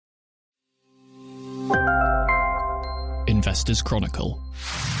Investors Chronicle.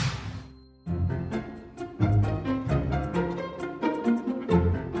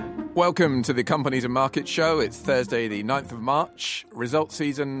 Welcome to the Companies and Markets Show. It's Thursday, the 9th of March. Results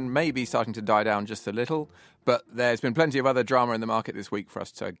season may be starting to die down just a little, but there's been plenty of other drama in the market this week for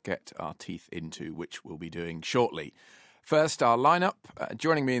us to get our teeth into, which we'll be doing shortly. First, our lineup.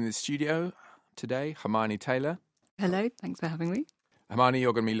 Joining me in the studio today, Hermione Taylor. Hello, thanks for having me. Hermione,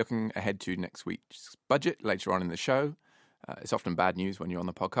 you're going to be looking ahead to next week's budget later on in the show. It's often bad news when you're on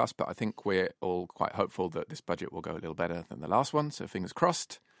the podcast, but I think we're all quite hopeful that this budget will go a little better than the last one, so fingers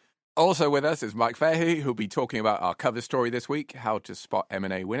crossed. Also with us is Mike Fahey, who'll be talking about our cover story this week, how to spot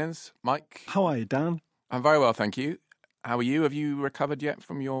M&A winners. Mike? How are you, Dan? I'm very well, thank you. How are you? Have you recovered yet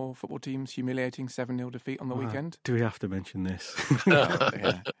from your football team's humiliating 7-0 defeat on the weekend? Do we have to mention this?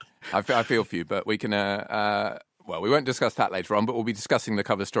 Yeah. I feel for you, but we can... we won't discuss that later on, but we'll be discussing the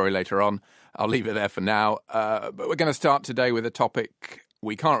cover story later on. I'll leave it there for now. But we're going to start today with a topic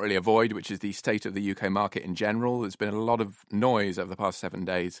we can't really avoid, which is the state of the UK market in general. There's been a lot of noise over the past 7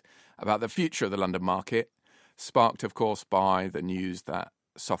 days about the future of the London market, sparked, of course, by the news that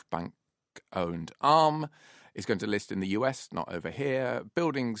SoftBank-owned Arm is going to list in the US, not over here.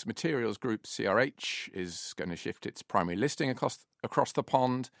 Buildings Materials Group, CRH, is going to shift its primary listing across the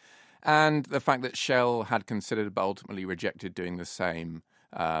pond. And the fact that Shell had considered but ultimately rejected doing the same.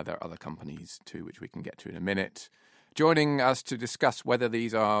 There are other companies too, which we can get to in a minute. Joining us to discuss whether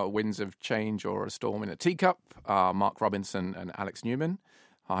these are winds of change or a storm in a teacup are Mark Robinson and Alex Newman.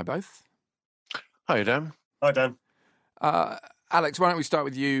 Hi, both. Hi, Dan. Hi, Dan. Alex, why don't we start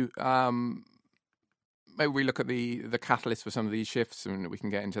with you? Maybe we look at the catalyst for some of these shifts, and we can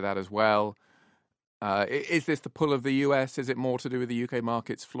get into that as well. Is this the pull of the US? Is it more to do with the UK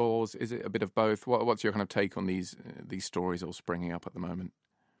market's flaws? Is it a bit of both? What's your kind of take on these stories all springing up at the moment?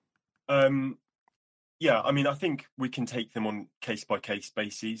 I think we can take them on case-by-case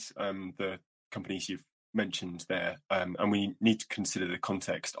basis, the companies you've mentioned there, and we need to consider the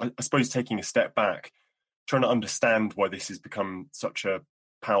context. I suppose taking a step back, trying to understand why this has become such a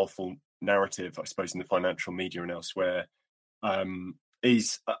powerful narrative, I suppose, in the financial media and elsewhere, I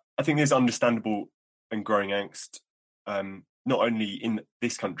think there's understandable and growing angst, not only in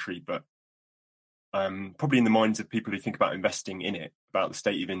this country, but probably in the minds of people who think about investing in it, about the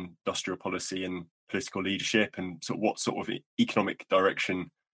state of industrial policy and political leadership and what sort of economic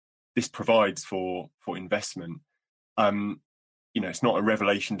direction this provides for investment. It's not a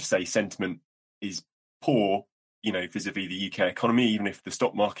revelation to say sentiment is poor, vis-a-vis the UK economy, even if the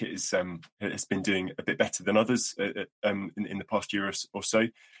stock market has been doing a bit better than others in the past year or so.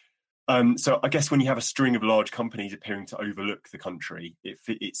 So I guess when you have a string of large companies appearing to overlook the country,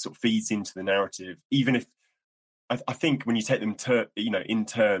 it sort of feeds into the narrative. Even if I think when you take them in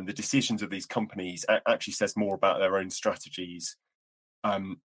turn, the decisions of these companies actually says more about their own strategies,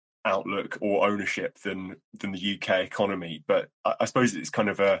 outlook or ownership than the UK economy. But I suppose it's kind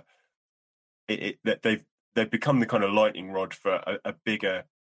of that they've become the kind of lightning rod for a bigger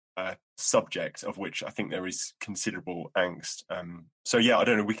subject, of which I think there is considerable angst. I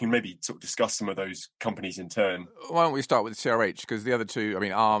don't know, we can maybe sort of discuss some of those companies in turn. Why don't we start with CRH, because the other two,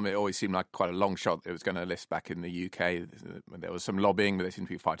 Arm, it always seemed like quite a long shot it was going to list back in the UK. There was some lobbying, but they seem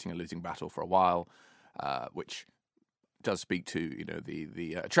to be fighting a losing battle for a while, which does speak to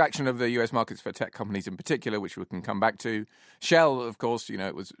the attraction of the US markets for tech companies in particular, which we can come back to. Shell, of course,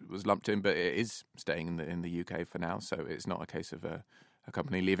 it was lumped in, but it is staying in the UK for now, so it's not a case of a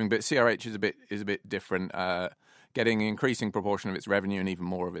company leaving. But CRH is a bit different, getting an increasing proportion of its revenue and even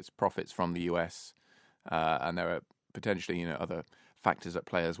more of its profits from the US, and there are potentially other factors at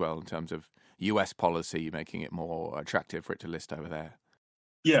play as well in terms of US policy making it more attractive for it to list over there.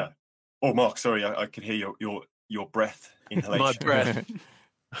 Yeah. Oh, Mark, sorry, I could hear your breath inhalation. My breath.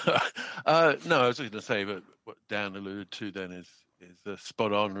 No, I was just going to say, but what Dan alluded to then is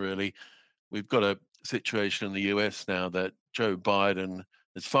spot on, really. We've got a situation in the US now that Joe Biden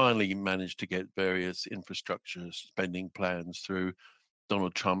has finally managed to get various infrastructure spending plans through.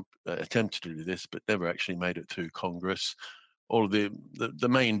 Donald Trump attempted to do this, but never actually made it through Congress. All of the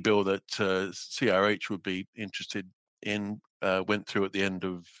main bill that CRH would be interested in went through at the end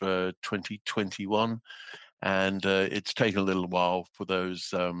of 2021. And it's taken a little while for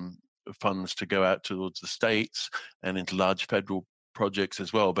those funds to go out towards the states and into large federal projects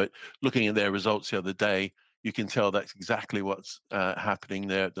as well. But looking at their results the other day, you can tell that's exactly what's happening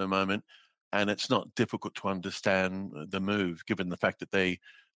there at the moment. And it's not difficult to understand the move, given the fact that they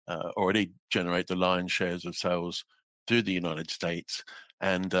already generate the lion's shares of sales through the United States.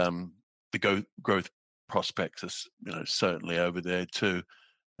 And the growth prospects are certainly over there too.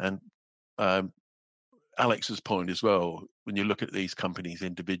 And Alex's point as well, when you look at these companies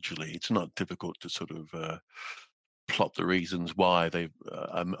individually, it's not difficult to sort of plot the reasons why they've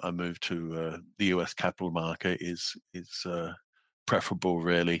a move to the US capital market is preferable,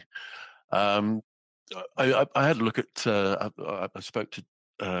 really. I had a look at. I spoke to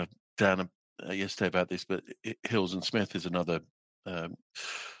Dan yesterday about this, but Hills and Smith is another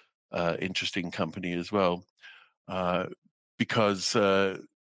interesting company as well, because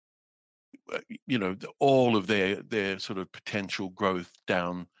all of their sort of potential growth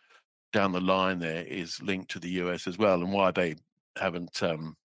down the line there is linked to the US as well, and why they haven't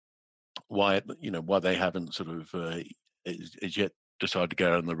why they haven't sort of is yet decided to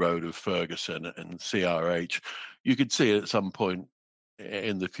go on the road of Ferguson and CRH. You could see at some point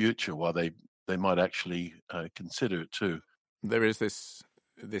in the future why they might actually consider it too. There is this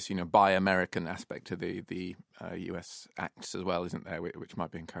buy American aspect to the US acts as well, isn't there? Which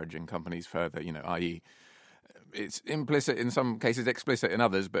might be encouraging companies further. I.e., it's implicit in some cases, explicit in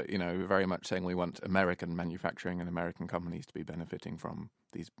others, but very much saying we want American manufacturing and American companies to be benefiting from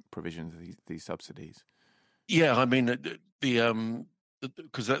these provisions, these subsidies. Yeah, I mean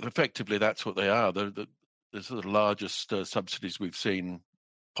because effectively that's what they are. They're the sort of largest subsidies we've seen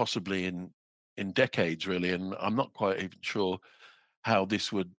possibly in decades, really, and I'm not quite even sure how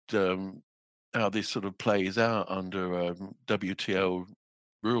this would how this sort of plays out under WTO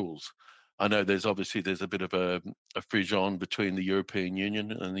rules. I know there's a bit of a frisson between the European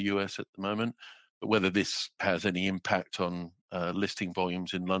Union and the US at the moment, but whether this has any impact on listing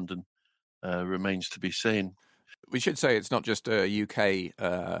volumes in London remains to be seen. We should say it's not just a UK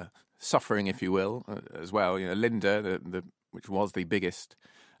suffering, if you will, as well. Linde, which was the biggest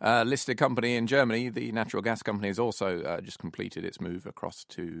listed company in Germany, the natural gas company, has also just completed its move across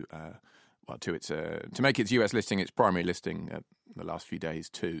to make its US listing its primary listing the last few days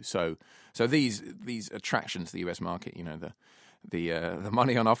too. So these attractions to the US market, the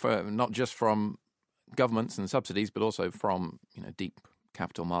money on offer, not just from governments and subsidies, but also from deep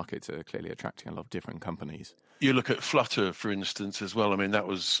capital markets, are clearly attracting a lot of different companies. You look at Flutter, for instance, as well. I mean,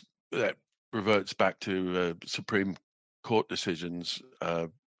 that reverts back to Supreme Court decisions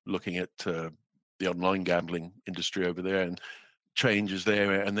looking at the online gambling industry over there and changes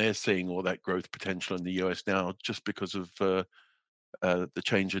there, and they're seeing all that growth potential in the US now just because of the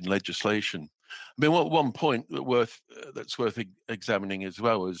change in legislation. I mean, one point that's worth examining as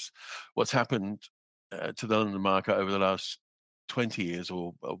well is what's happened to the London market over the last 20 years,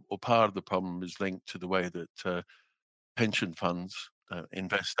 or part of the problem is linked to the way that pension funds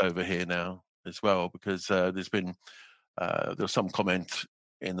invest over here now as well, because there was some comment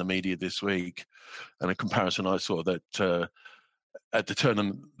in the media this week and a comparison I saw that at the turn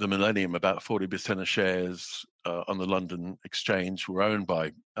of the millennium, about 40% of shares on the London exchange were owned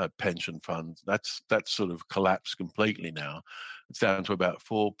by pension funds. That's sort of collapsed completely now. It's down to about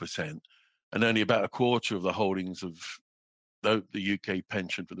 4%, and only about a quarter of the holdings of the UK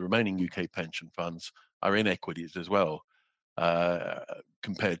pension, for the remaining UK pension funds, are in equities as well,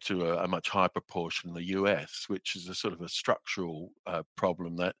 compared to a much higher proportion in the US, which is a sort of a structural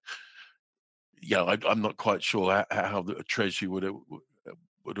problem that, I'm not quite sure how the Treasury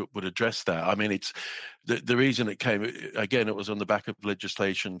would address that. I mean, it's the reason it came, again, it was on the back of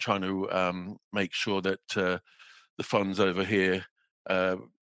legislation trying to make sure that the funds over here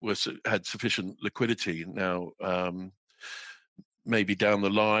had sufficient liquidity. Now, maybe down the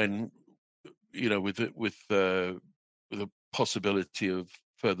line, with the possibility of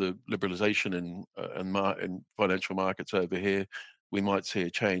further liberalisation in financial markets over here, we might see a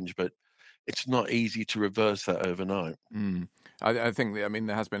change, but it's not easy to reverse that overnight. I think,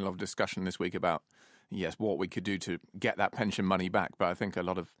 there has been a lot of discussion this week about, what we could do to get that pension money back, but I think a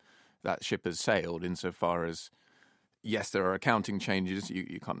lot of that ship has sailed insofar as, yes, there are accounting changes,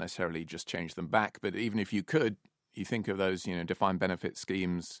 you can't necessarily just change them back, but even if you could, you think of those, defined benefit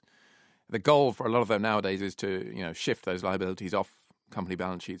schemes. The goal for a lot of them nowadays is to, shift those liabilities off company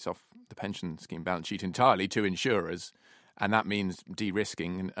balance sheets, off the pension scheme balance sheet entirely to insurers. And that means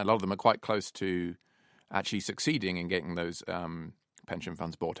de-risking. And a lot of them are quite close to actually succeeding in getting those pension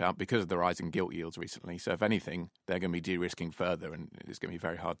funds bought out because of the rise in gilt yields recently. So if anything, they're going to be de-risking further, and it's going to be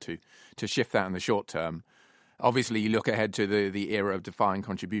very hard to shift that in the short term. Obviously, you look ahead to the era of defined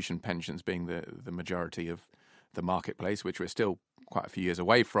contribution pensions being the majority of the marketplace, which we're still quite a few years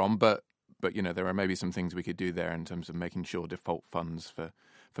away from, but there are maybe some things we could do there in terms of making sure default funds for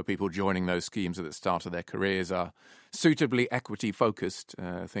people joining those schemes at the start of their careers are suitably equity focused,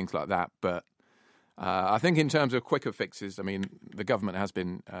 things like that. But I think in terms of quicker fixes, the government has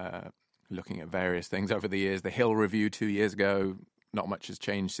been looking at various things over the years. The Hill Review 2 years ago not much has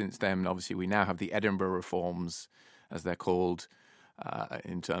changed since then. Obviously, we now have the Edinburgh reforms, as they're called,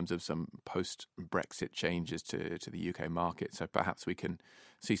 in terms of some post-Brexit changes to the UK market. So perhaps we can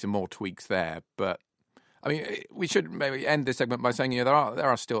see some more tweaks there. But I mean, we should maybe end this segment by saying, there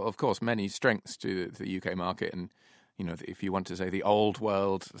are still, of course, many strengths to the UK market. And, if you want to say the old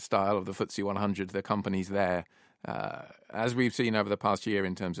world style of the FTSE 100, the companies there, as we've seen over the past year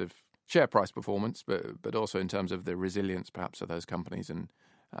in terms of share price performance, but also in terms of the resilience, perhaps, of those companies and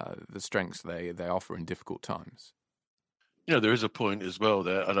the strengths they offer in difficult times. There is a point as well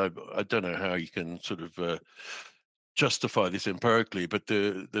there, and I don't know how you can sort of justify this empirically, but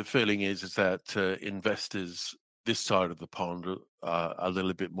the feeling is that investors this side of the pond are a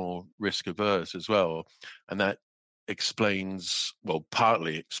little bit more risk averse as well, and that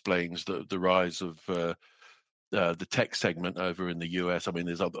partly explains the rise of the tech segment over in the US. I mean,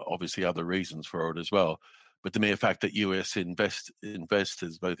 there's obviously other reasons for it as well, but the mere fact that US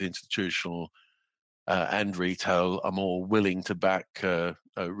investors, both institutional and retail, are more willing to back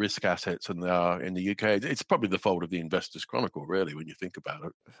risk assets than they are in the UK. It's probably the fault of the Investors Chronicle, really, when you think about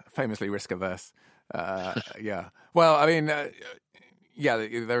it. Famously risk averse. Yeah. Well, I mean,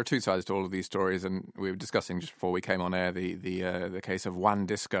 there are two sides to all of these stories, and we were discussing just before we came on air the case of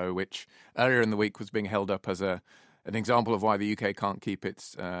WANdisco, which earlier in the week was being held up as an example of why the UK can't keep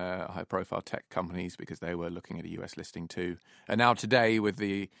its high-profile tech companies because they were looking at a US listing too. And now today, with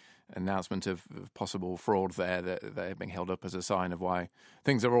the announcement of possible fraud there, that they're being held up as a sign of why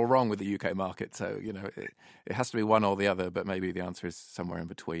things are all wrong with the UK market. So, it has to be one or the other, but maybe the answer is somewhere in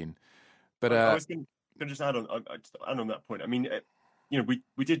between. But I was going to just add on that point. I mean,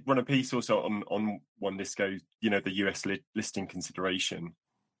 we did run a piece also on WANdisco, the US listing consideration,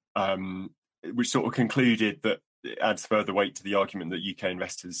 which sort of concluded that it adds further weight to the argument that UK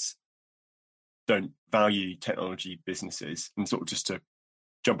investors don't value technology businesses. And sort of just to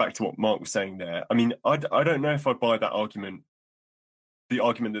jump back to what Mark was saying there, I mean, I don't know if I buy that argument, the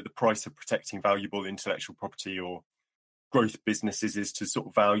argument that the price of protecting valuable intellectual property or growth businesses is to sort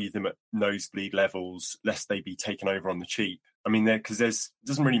of value them at nosebleed levels, lest they be taken over on the cheap. I mean, it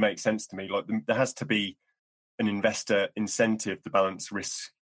doesn't really make sense to me. Like, there has to be an investor incentive to balance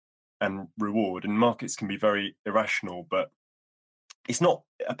risk and reward, and markets can be very irrational, but it's not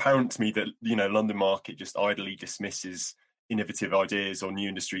apparent to me that, London market just idly dismisses innovative ideas or new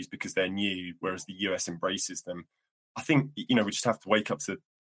industries because they're new, whereas the US embraces them. I think, we just have to wake up to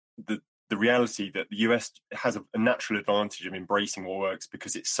the reality that the US has a natural advantage of embracing what works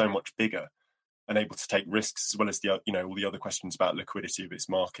because it's so much bigger and able to take risks, as well as all the other questions about liquidity of its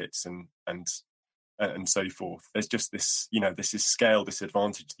markets and so forth. There's just this, this is scale, this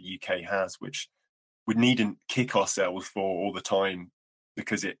advantage the UK has, which we needn't kick ourselves for all the time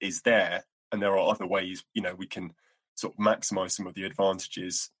because it is there, and there are other ways, we can sort of maximise some of the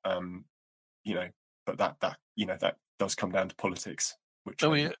advantages, but that does come down to politics. Which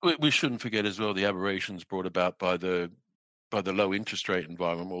we shouldn't forget as well the aberrations brought about by the low interest rate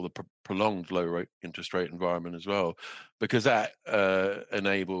environment, or the prolonged low interest rate environment as well, because that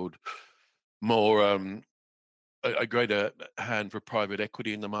enabled more a greater hand for private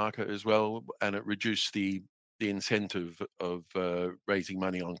equity in the market as well, and it reduced the incentive of raising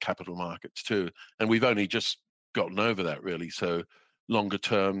money on capital markets too. And we've only just gotten over that, really. So longer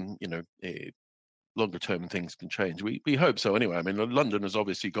term, longer term things can change. We hope so anyway. I mean, London has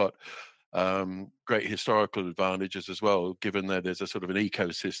obviously got great historical advantages as well, given that there's a sort of an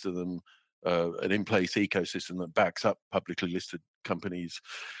ecosystem, an in-place ecosystem that backs up publicly listed companies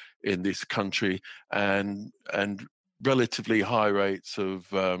in this country, and relatively high rates of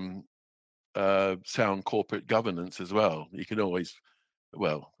sound corporate governance as well. You can always,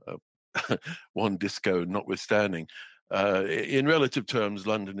 WANdisco notwithstanding, in relative terms,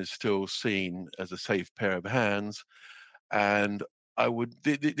 London is still seen as a safe pair of hands. And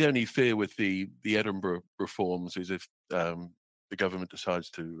the only fear with the Edinburgh reforms is if the government decides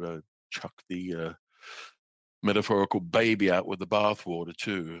to chuck the metaphorical baby out with the bathwater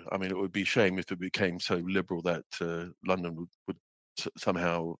too. I mean, it would be a shame if it became so liberal that London would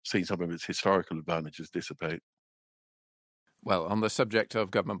somehow see some of its historical advantages dissipate. Well, on the subject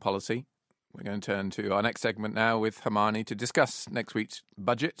of government policy, we're going to turn to our next segment now with Hermione to discuss next week's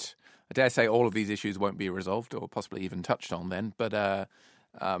budget. I dare say all of these issues won't be resolved or possibly even touched on then. But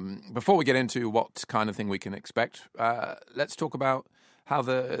before we get into what kind of thing we can expect, let's talk about how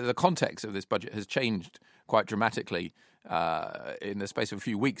the context of this budget has changed quite dramatically in the space of a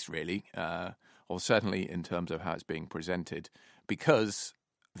few weeks, really, or certainly in terms of how it's being presented. Because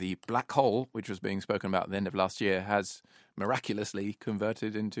the black hole, which was being spoken about at the end of last year, has miraculously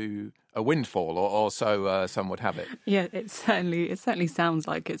converted into a windfall, or so some would have it. Yeah, it certainly sounds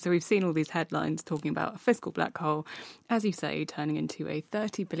like it. So we've seen all these headlines talking about a fiscal black hole, as you say, turning into a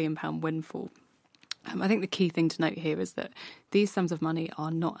 £30 billion windfall. I think the key thing to note here is that these sums of money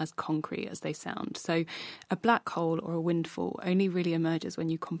are not as concrete as they sound. So a black hole or a windfall only really emerges when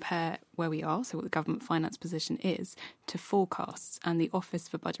you compare where we are, so what the government finance position is, to forecasts and the Office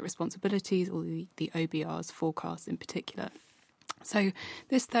for Budget Responsibilities, or the OBR's forecasts in particular. So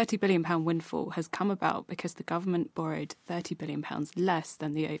this £30 billion windfall has come about because the government borrowed £30 billion less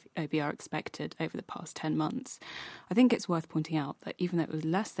than the OBR expected over the past 10 months. I think it's worth pointing out that even though it was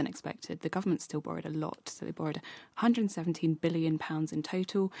less than expected, the government still borrowed a lot. So they borrowed £117 billion in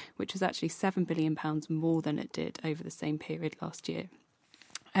total, which was actually £7 billion more than it did over the same period last year.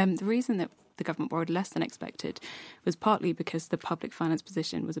 The reason that the government borrowed less than expected was partly because the public finance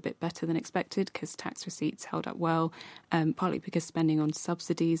position was a bit better than expected because tax receipts held up well, partly because spending on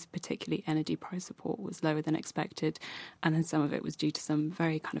subsidies, particularly energy price support, was lower than expected, and then some of it was due to some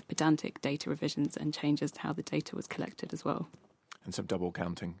very kind of pedantic data revisions and changes to how the data was collected as well. And some double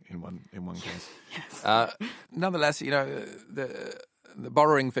counting in one case. Yes. Nonetheless, the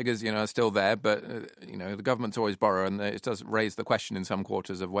borrowing figures, are still there, but, the government's always borrow, and it does raise the question in some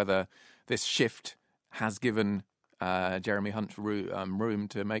quarters of whether this shift has given Jeremy Hunt room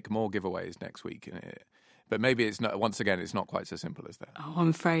to make more giveaways next week. But maybe it's not. Once again, it's not quite so simple as that. Oh,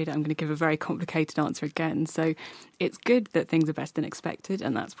 I'm afraid I'm going to give a very complicated answer again. So it's good that things are better than expected,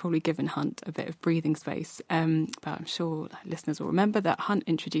 and that's probably given Hunt a bit of breathing space. But I'm sure listeners will remember that Hunt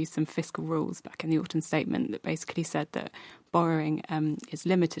introduced some fiscal rules back in the autumn statement that basically said that borrowing is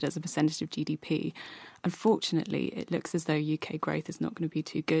limited as a percentage of GDP. Unfortunately, it looks as though UK growth is not going to be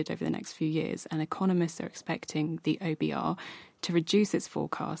too good over the next few years, and economists are expecting the OBR to reduce its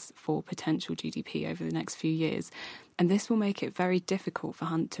forecasts for potential GDP over the next few years. And this will make it very difficult for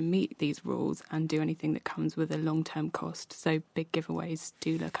Hunt to meet these rules and do anything that comes with a long-term cost. So big giveaways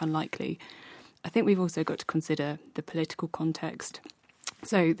do look unlikely. I think we've also got to consider the political context.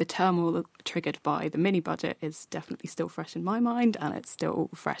 So the turmoil triggered by the mini-budget is definitely still fresh in my mind, and it's still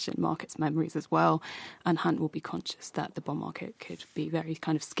fresh in markets' memories as well. And Hunt will be conscious that the bond market could be very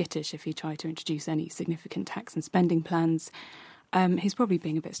kind of skittish if he tried to introduce any significant tax and spending plans. He's probably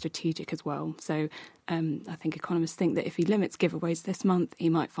being a bit strategic as well. So I think economists think that if he limits giveaways this month, he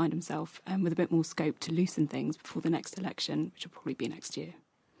might find himself with a bit more scope to loosen things before the next election, which will probably be next year.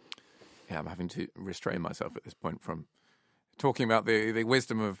 Yeah, I'm having to restrain myself at this point from talking about the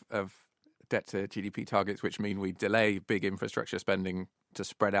wisdom of debt to GDP targets, which mean we delay big infrastructure spending to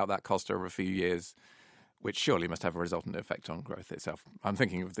spread out that cost over a few years, which surely must have a resultant effect on growth itself. I'm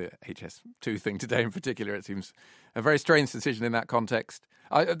thinking of the HS2 thing today in particular. It seems a very strange decision in that context.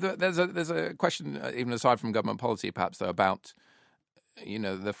 There's a question, even aside from government policy, perhaps, though, about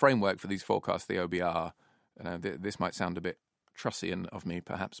the framework for these forecasts, the OBR. This might sound a bit Trussian of me,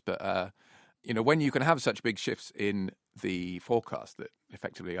 perhaps, but when you can have such big shifts in the forecast that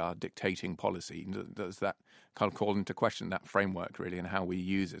effectively are dictating policy, does that kind of call into question that framework, really, and how we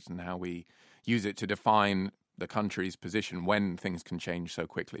use it and how we use it to define the country's position when things can change so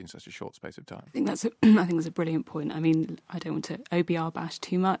quickly in such a short space of time? I think that's a brilliant point. I mean, I don't want to OBR bash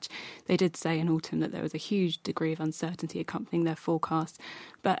too much. They did say in autumn that there was a huge degree of uncertainty accompanying their forecasts,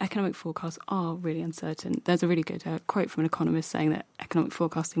 but economic forecasts are really uncertain. There's a really good quote from an economist saying that economic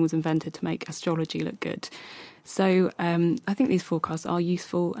forecasting was invented to make astrology look good. So I think these forecasts are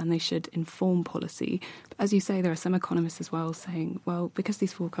useful and they should inform policy. But as you say, there are some economists as well saying, well, because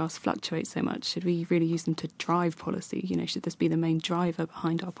these forecasts fluctuate so much, should we really use them to drive policy? Should this be the main driver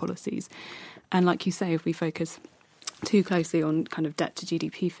behind our policies? And like you say, if we focus too closely on kind of debt to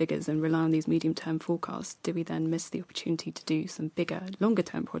GDP figures and rely on these medium-term forecasts, do we then miss the opportunity to do some bigger,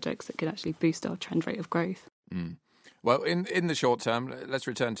 longer-term projects that could actually boost our trend rate of growth? Well, in the short term, let's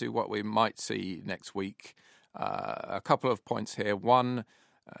return to what we might see next week. A couple of points here. One,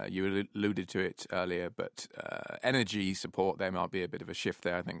 you alluded to it earlier, but energy support, there might be a bit of a shift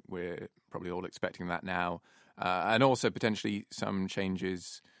there. I think we're probably all expecting that now. And also potentially some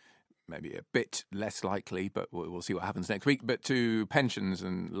changes, maybe a bit less likely, but we'll see what happens next week, but to pensions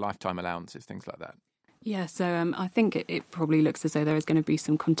and lifetime allowances, things like that. Yeah, so I think it probably looks as though there is going to be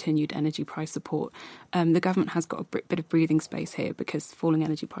some continued energy price support. The government has got a bit of breathing space here because falling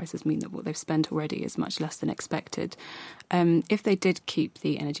energy prices mean that what they've spent already is much less than expected. If they did keep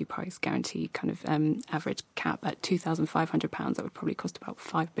the energy price guarantee kind of average cap at £2,500, that would probably cost about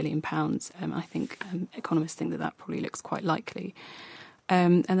 £5 billion. I think economists think that probably looks quite likely.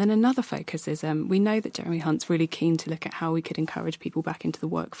 And then another focus is we know that Jeremy Hunt's really keen to look at how we could encourage people back into the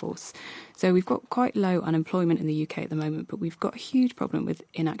workforce. So we've got quite low unemployment in the UK at the moment, but we've got a huge problem with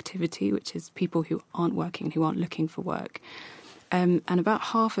inactivity, which is people who aren't working, who aren't looking for work. And about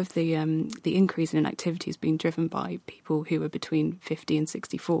half of the increase in inactivity has been driven by people who are between 50 and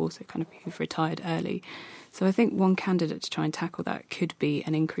 64, so kind of who've retired early. So I think one candidate to try and tackle that could be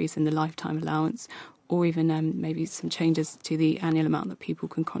an increase in the lifetime allowance, or even maybe some changes to the annual amount that people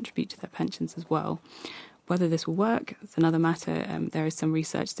can contribute to their pensions as well. Whether this will work is another matter. There is some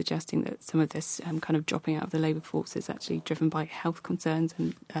research suggesting that some of this kind of dropping out of the labour force is actually driven by health concerns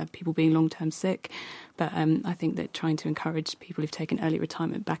and people being long-term sick. But I think that trying to encourage people who've taken early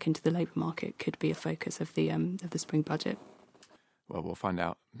retirement back into the labour market could be a focus of the spring budget. Well, we'll find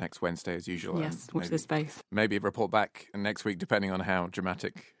out next Wednesday as usual. Yes, watch this space. Maybe report back next week, depending on how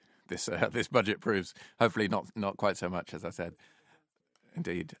dramatic this budget proves. Hopefully not quite so much, as I said.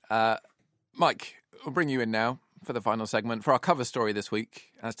 Indeed. Mike, we'll bring you in now for the final segment for our cover story this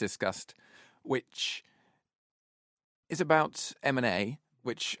week, as discussed, which is about M&A,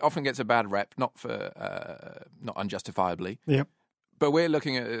 which often gets a bad rep, not unjustifiably. Yep. But we're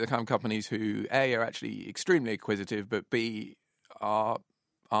looking at the kind of companies who, A, are actually extremely acquisitive, but B, are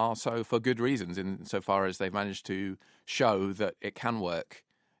so for good reasons, insofar as they've managed to show that it can work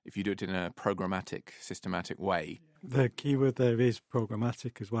if you do it in a programmatic, systematic way. The keyword there is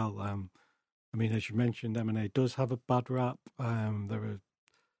programmatic as well. I mean, as you mentioned, M&A does have a bad rap. There are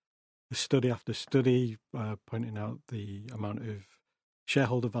study after study pointing out the amount of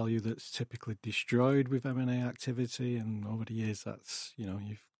shareholder value that's typically destroyed with M&A activity, and over the years, that's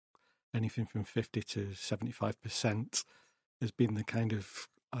you've anything from 50 to 75% has been the kind of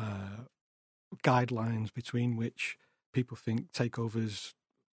guidelines between which people think takeovers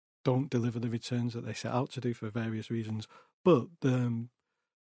don't deliver the returns that they set out to do for various reasons. But there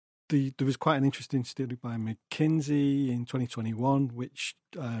was quite an interesting study by McKinsey in 2021, which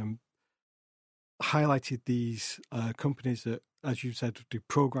highlighted these companies that, as you said, do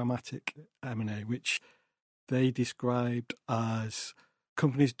programmatic M&A, which they described as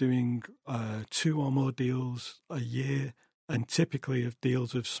companies doing 2 or more deals a year, and typically of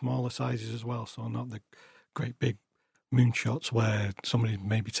deals of smaller sizes as well, so not the great big moonshots where somebody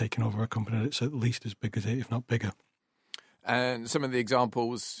may be taking over a company that's at least as big as it, if not bigger. And some of the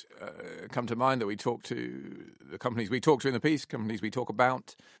examples come to mind that we talk to, the companies we talk to in the piece, companies we talk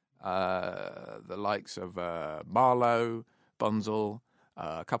about, the likes of Marlowe, Bunzl,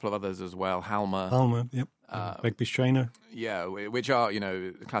 a couple of others as well, Halma. Yep. Begbie Strainer. Yeah, which are,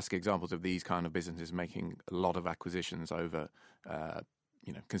 classic examples of these kind of businesses making a lot of acquisitions over,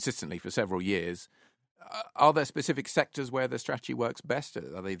 consistently for several years. Are there specific sectors where the strategy works best?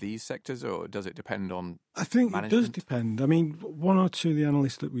 Are they these sectors, or does it depend on I think management? It does depend. I mean, one or two of the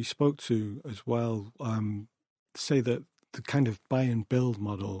analysts that we spoke to as well say that the kind of buy and build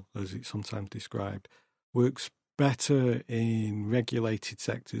model, as it's sometimes described, works better in regulated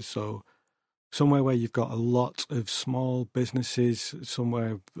sectors. So somewhere where you've got a lot of small businesses,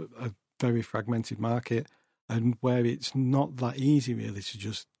 somewhere a very fragmented market, and where it's not that easy really to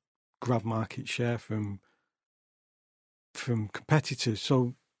just grab market share from competitors.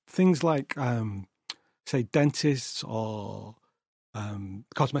 So things like, say, dentists or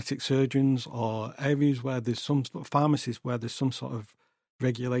cosmetic surgeons, or areas where there's some pharmacies where there's some sort of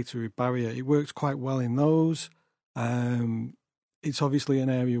regulatory barrier, it works quite well in those. It's obviously an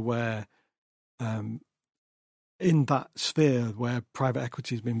area where, in that sphere, where private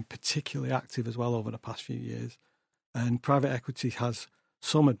equity has been particularly active as well over the past few years, and private equity has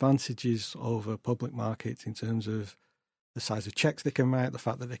some advantages over public markets in terms of the size of checks they can write, the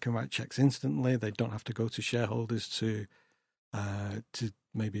fact that they can write checks instantly. They don't have to go to shareholders to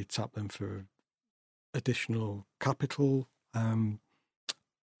maybe tap them for additional capital,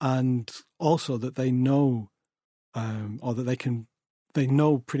 and also that they know, or that they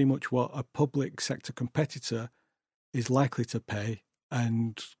know pretty much what a public sector competitor is likely to pay,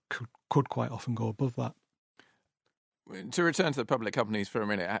 and could quite often go above that. To return to the public companies for a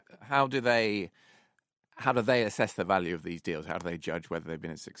minute, how do they assess the value of these deals? How do they judge whether they've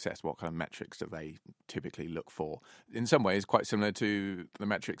been a success? What kind of metrics do they typically look for? In some ways, quite similar to the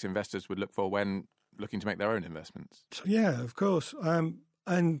metrics investors would look for when looking to make their own investments. So, yeah, of course.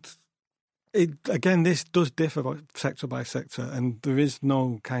 And this does differ sector by sector, and there's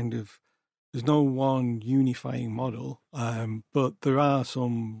no one unifying model, but there are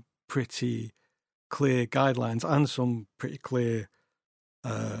some pretty clear guidelines and some pretty clear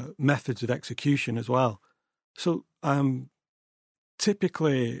methods of execution as well. So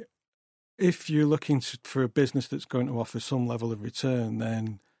typically if you're looking for a business that's going to offer some level of return,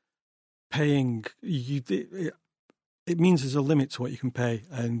 then paying it means there's a limit to what you can pay.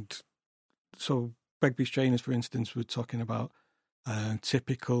 And so Begbie's Trainers, for instance, we're talking about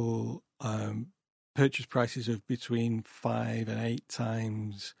typical purchase prices of between 5 and 8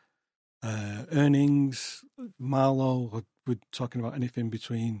 times earnings. Marlowe, we're talking about anything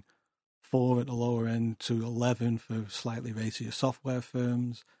between 4 at the lower end to 11 for slightly racier software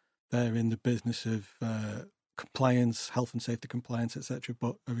firms. They're in the business of compliance, health and safety compliance, etc.,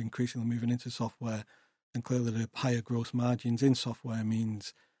 but are increasingly moving into software. And clearly the higher gross margins in software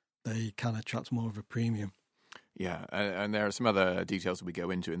means they can attract more of a premium. Yeah, and there are some other details that we go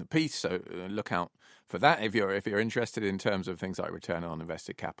into in the piece, so look out for that if you're interested in terms of things like return on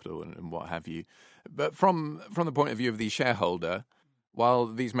invested capital and what have you. But from the point of view of the shareholder, while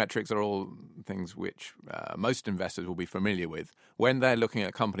these metrics are all things which most investors will be familiar with, when they're looking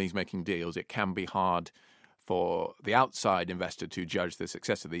at companies making deals, it can be hard for the outside investor to judge the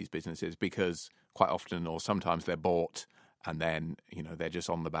success of these businesses because quite often or sometimes they're bought and then, they're just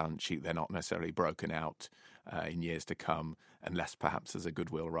on the balance sheet. They're not necessarily broken out in years to come, unless perhaps there's a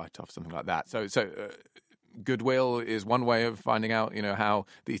goodwill write-off, something like that. So goodwill is one way of finding out, how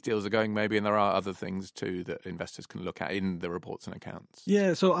these deals are going, maybe, and there are other things too that investors can look at in the reports and accounts.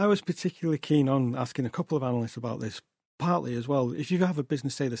 Yeah, so I was particularly keen on asking a couple of analysts about this, partly as well. If you have a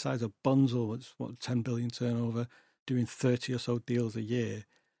business, say, the size of Bunzl, it's 10 billion turnover, doing 30 or so deals a year,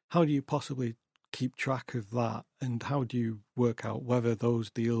 how do you possibly keep track of that, and how do you work out whether those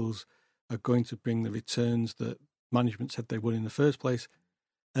deals are going to bring the returns that management said they would in the first place?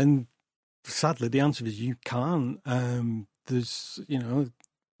 And sadly, the answer is you can't. It's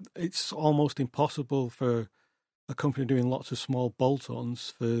almost impossible for a company doing lots of small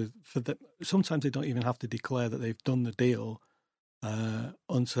bolt-ons sometimes they don't even have to declare that they've done the deal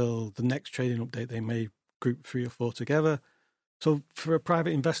until the next trading update. They may group 3 or 4 together. So for a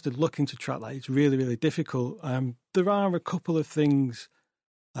private investor looking to track that, it's really, really difficult. There are a couple of things.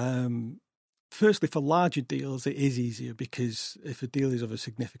 Firstly, for larger deals, it is easier because if a deal is of a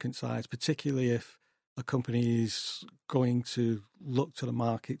significant size, particularly if a company is going to look to the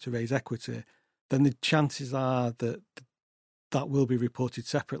market to raise equity, then the chances are that that will be reported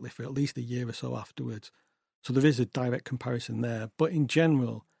separately for at least a year or so afterwards. So there is a direct comparison there. But in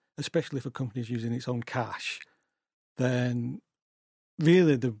general, especially if a company is using its own cash, then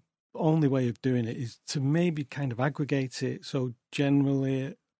really the only way of doing it is to maybe kind of aggregate it. So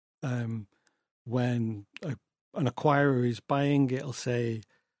generally, when an acquirer is buying,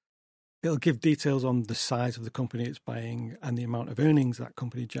 it'll give details on the size of the company it's buying and the amount of earnings that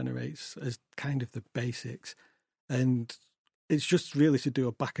company generates as kind of the basics. And it's just really to do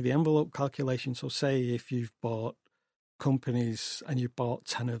a back of the envelope calculation. So say if you've bought companies and you've bought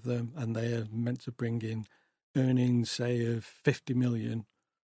 10 of them and they're meant to bring in earnings, say, of 50 million,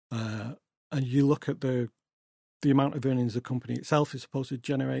 and you look at the amount of earnings the company itself is supposed to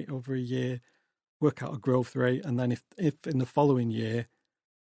generate over a year, work out a growth rate, and then if in the following year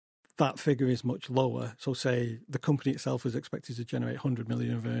that figure is much lower, so say the company itself is expected to generate 100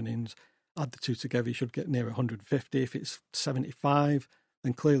 million of earnings, add the two together, you should get near 150. If it's 75,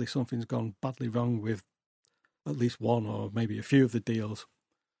 then clearly something's gone badly wrong with at least one or maybe a few of the deals.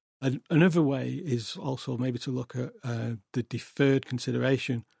 Another way is also maybe to look at the deferred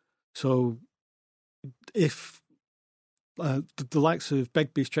consideration. So if the likes of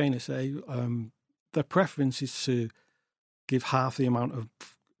Begbie's Trainers say their preference is to give half the amount of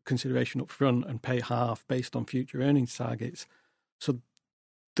consideration up front and pay half based on future earnings targets. So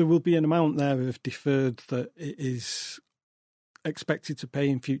there will be an amount there of deferred that it is expected to pay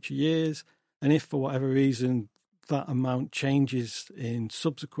in future years. And if for whatever reason that amount changes in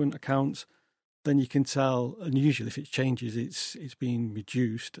subsequent accounts, then you can tell, and usually if it changes, it's being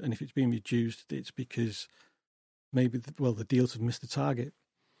reduced. And if it's being reduced, it's because maybe, the deals have missed the target.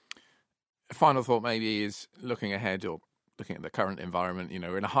 A final thought maybe is looking ahead or looking at the current environment.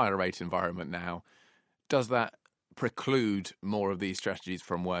 We're in a higher rate environment now. Does that preclude more of these strategies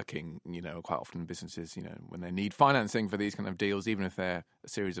from working? Quite often businesses, when they need financing for these kind of deals, even if they're a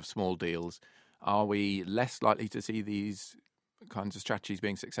series of small deals, are we less likely to see these kinds of strategies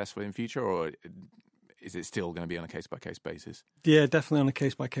being successful in future, or is it still going to be on a case-by-case basis? Yeah, definitely on a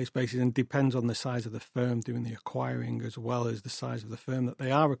case-by-case basis, and depends on the size of the firm doing the acquiring as well as the size of the firm that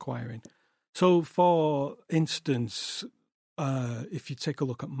they are acquiring. So, for instance, if you take a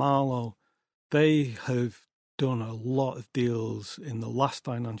look at Marlowe, they have done a lot of deals in the last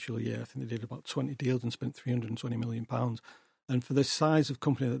financial year. I think they did about 20 deals and spent £320 million. And for the size of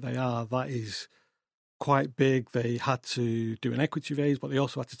company that they are, that is quite big. They had to do an equity raise, but they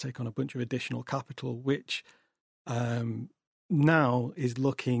also had to take on a bunch of additional capital, which now is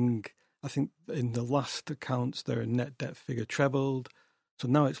looking, I think in the last accounts, their net debt figure trebled. So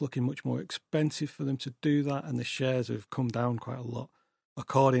now it's looking much more expensive for them to do that, and the shares have come down quite a lot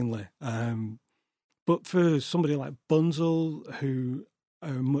accordingly. But for somebody like Bunzl, who are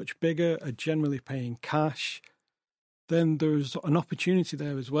much bigger, are generally paying cash, then there's an opportunity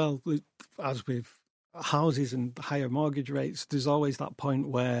there as well. As with houses and higher mortgage rates, there's always that point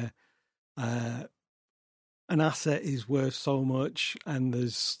where an asset is worth so much, and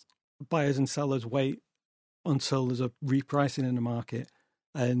there's buyers and sellers wait until there's a repricing in the market.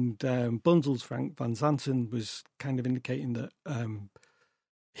 And Bunzl's Frank van Zanten was kind of indicating that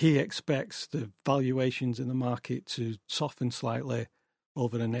he expects the valuations in the market to soften slightly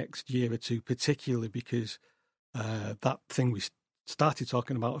over the next year or two, particularly because that thing we started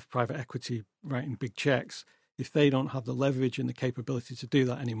talking about of private equity writing big checks, if they don't have the leverage and the capability to do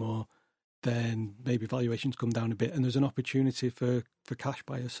that anymore, then maybe valuations come down a bit, and there's an opportunity for cash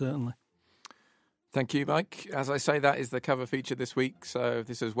buyers, certainly. Thank you, Mike. As I say, that is the cover feature this week. So if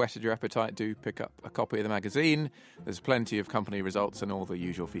this has whetted your appetite, do pick up a copy of the magazine. There's plenty of company results and all the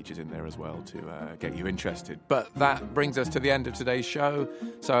usual features in there as well to get you interested. But that brings us to the end of today's show.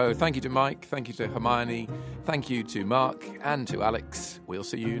 So thank you to Mike, thank you to Hermione, thank you to Mark and to Alex. We'll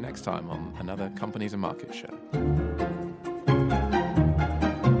see you next time on another Companies and Markets show.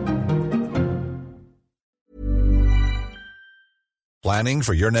 Planning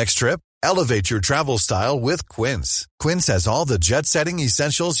for your next trip? Elevate your travel style with Quince. Quince has all the jet-setting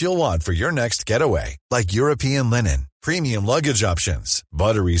essentials you'll want for your next getaway, like European linen, premium luggage options,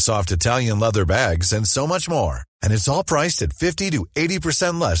 buttery soft Italian leather bags, and so much more. And it's all priced at 50 to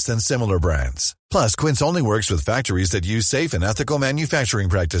 80% less than similar brands. Plus, Quince only works with factories that use safe and ethical manufacturing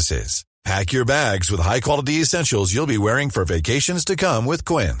practices. Pack your bags with high-quality essentials you'll be wearing for vacations to come with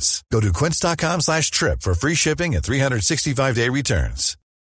Quince. Go to quince.com/trip for free shipping and 365-day returns.